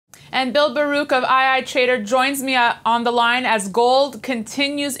And Bill Baruch of iiTrader joins me on the line as gold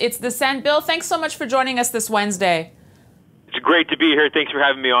continues its descent. Bill, thanks so much for joining us this Wednesday. It's great to be here. Thanks for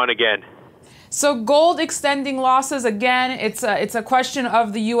having me on again. So gold extending losses again. It's a question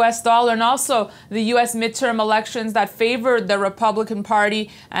of the U.S. dollar and also the U.S. midterm elections that favored the Republican Party.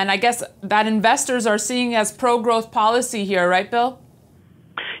 And I guess that investors are seeing as pro-growth policy here, right, Bill?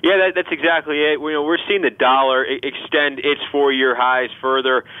 Yeah, that's exactly it. We're seeing the dollar extend its 4-year highs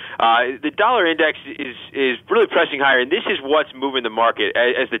further. The dollar index is really pressing higher, and this is what's moving the market.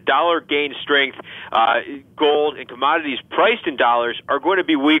 As the dollar gains strength, gold and commodities priced in dollars are going to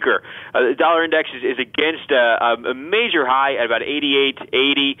be weaker. The dollar index is against a major high at about 88,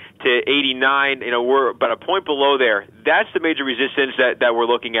 80 to 89. We're about a point below there. That's the major resistance that we're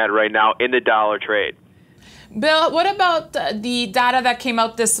looking at right now in the dollar trade. Bill, what about the data that came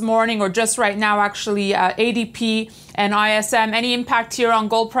out this morning, or just right now, actually, ADP and ISM? Any impact here on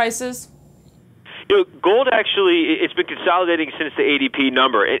gold prices? Gold actually, it's been consolidating since the ADP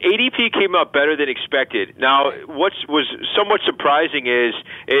number. And ADP came up better than expected. Now, what was somewhat surprising is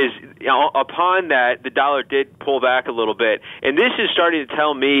upon that, the dollar did pull back a little bit. And this is starting to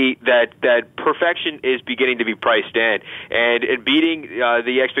tell me that perfection is beginning to be priced in. And beating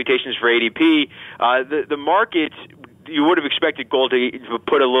the expectations for ADP, the market, you would have expected gold to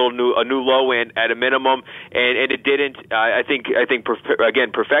put a new low in at a minimum, and it didn't. I think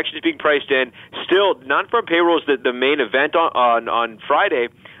again, perfection is being priced in. Still, non-farm payroll is the main event on Friday.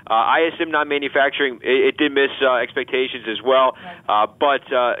 ISM non-manufacturing, it did miss expectations as well. But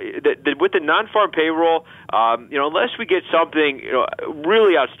with the non-farm payroll, unless we get something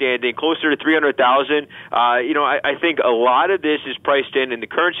really outstanding, closer to 300,000, I think a lot of this is priced in the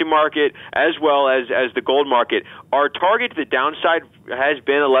currency market as well as the gold market. Our target to the downside has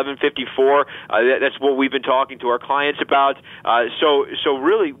been 1154. That's what we've been talking to our clients about. So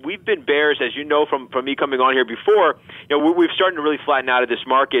really, we've been bears, as you know from me coming on here before. We've started to really flatten out of this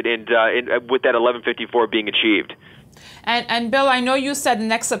market, and with that 1154 being achieved. And Bill, I know you said the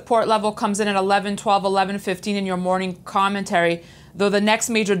next support level comes in at 1112, 1115 in your morning commentary, though the next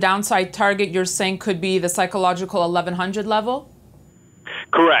major downside target you're saying could be the psychological 1100 level?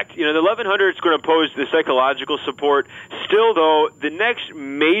 Correct. The 1100 is going to pose the psychological support. Still, though, the next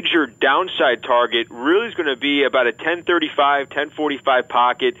major downside target really is going to be about a 1035, 1045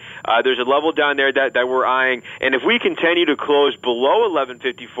 pocket. There's a level down there that we're eyeing, and if we continue to close below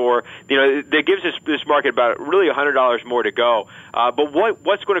 1154, that gives us this market about really $100 more to go. But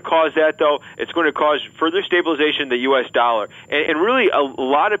what's going to cause that, though? It's going to cause further stabilization in the U.S. dollar, and really a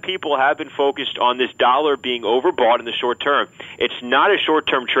lot of people have been focused on this dollar being overbought in the short term. It's not a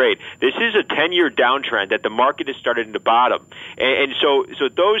short-term trade. This is a 10-year downtrend that the market has started to bottom. And so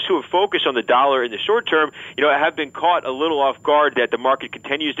those who have focused on the dollar in the short term, have been caught a little off guard that the market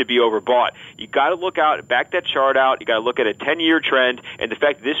continues to be overbought. You got to look out, back that chart out. You got to look at a 10-year trend, and the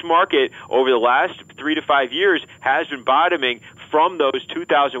fact that this market over the last 3 to 5 years has been bottoming from those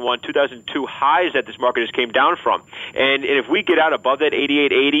 2001, 2002 highs that this market has came down from. And if we get out above that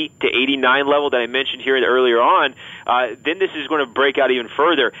 88.80 to 89 level that I mentioned here earlier on, then this is going to break out even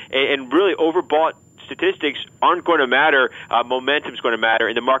further. And really, overbought statistics aren't going to matter. Momentum is going to matter,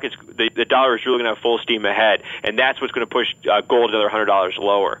 and the dollar is really going to have full steam ahead. And that's what's going to push gold another $100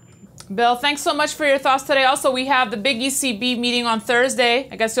 lower. Bill, thanks so much for your thoughts today. Also, we have the big ECB meeting on Thursday.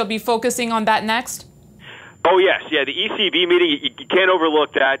 I guess you'll be focusing on that next. Oh, yes. Yeah, the ECB meeting, you can't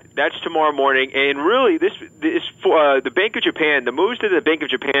overlook that. That's tomorrow morning. And really, the Bank of Japan, the moves that the Bank of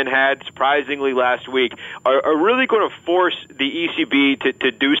Japan had, surprisingly, last week, are really going to force the ECB to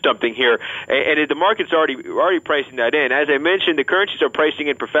do something here. And the market's already pricing that in. As I mentioned, the currencies are pricing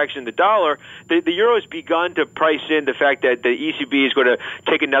in perfection in the dollar. The euro has begun to price in the fact that the ECB is going to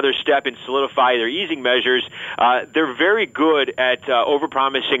take another step and solidify their easing measures. They're very good at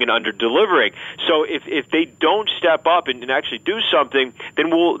overpromising and under-delivering. So if they don't step up and actually do something, then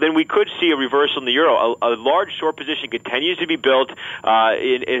we could see a reversal in the euro. A large short position continues to be built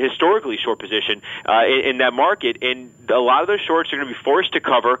in historically short position in that market, and a lot of those shorts are going to be forced to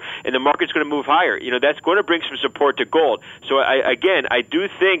cover, and the market's going to move higher. That's going to bring some support to gold. So I do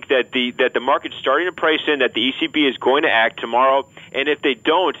think that the market's starting to price in that the ECB is going to act tomorrow, and if they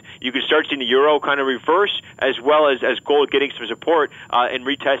don't, you can start seeing the euro kind of reverse as well as gold getting some support and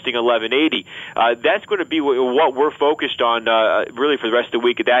retesting 1180. That's going to be what we're focused on really for the rest of the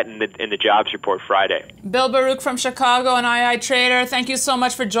week, of that and the jobs report Friday. Bill Baruch from Chicago and iiTrader, thank you so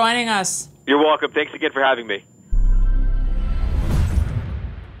much for joining us. You're welcome. Thanks again for having me.